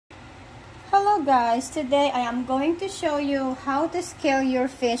Hello guys, today I am going to show you how to scale your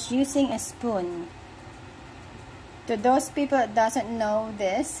fish using a spoon. To those people that doesn't know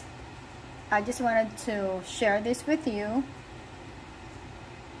this, I just wanted to share this with you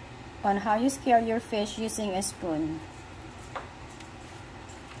on how you scale your fish using a spoon.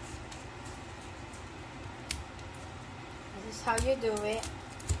 This is how you do it.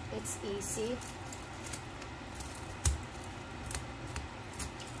 It's easy.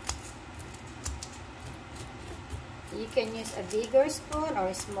 You can use a bigger spoon or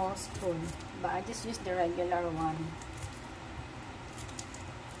a small spoon, but I just use the regular one.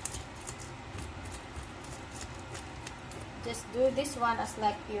 Just do this one as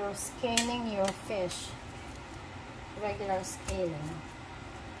like you're scaling your fish. Regular scaling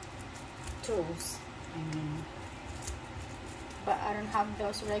tools, I mean. But I don't have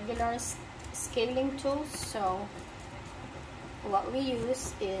those regular scaling tools, so what we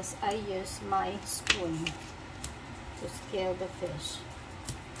use is I use my spoon to scale the fish.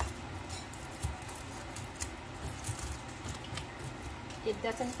 It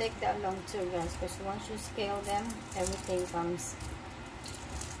doesn't take that long too, guys, because once you scale them, everything comes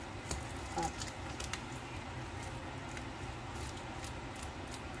up.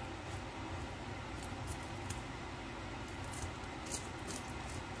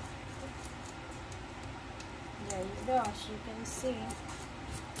 There you go, as you can see.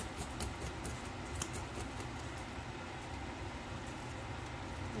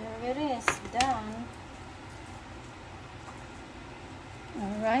 There it is, done.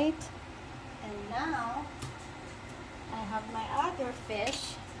 Alright, and now I have my other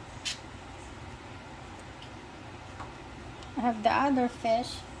fish. I have the other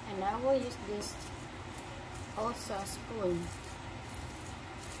fish, and I will use this also spoon.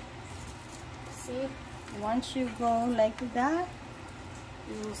 See, once you go like that,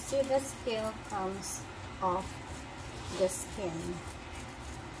 you will see the scale comes off the skin.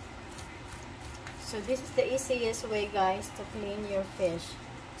 So this is the easiest way, guys, to clean your fish,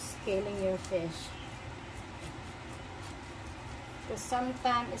 scaling your fish. Because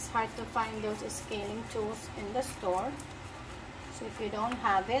sometimes it's hard to find those scaling tools in the store. So if you don't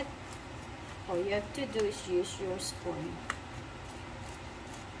have it, all you have to do is use your spoon.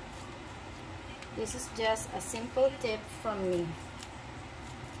 This is just a simple tip from me.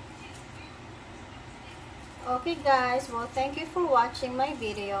 Okay guys, well, thank you for watching my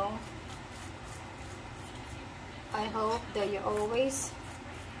video. I hope that you always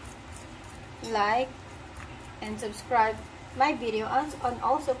like and subscribe my video, and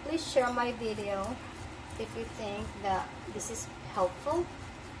also please share my video if you think that this is helpful,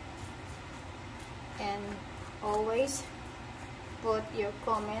 and always put your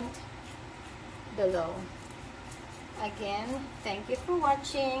comment below. Again, thank you for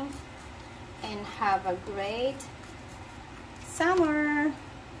watching and have a great summer.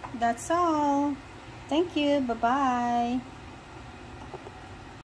 That's all. Thank you. Bye-bye.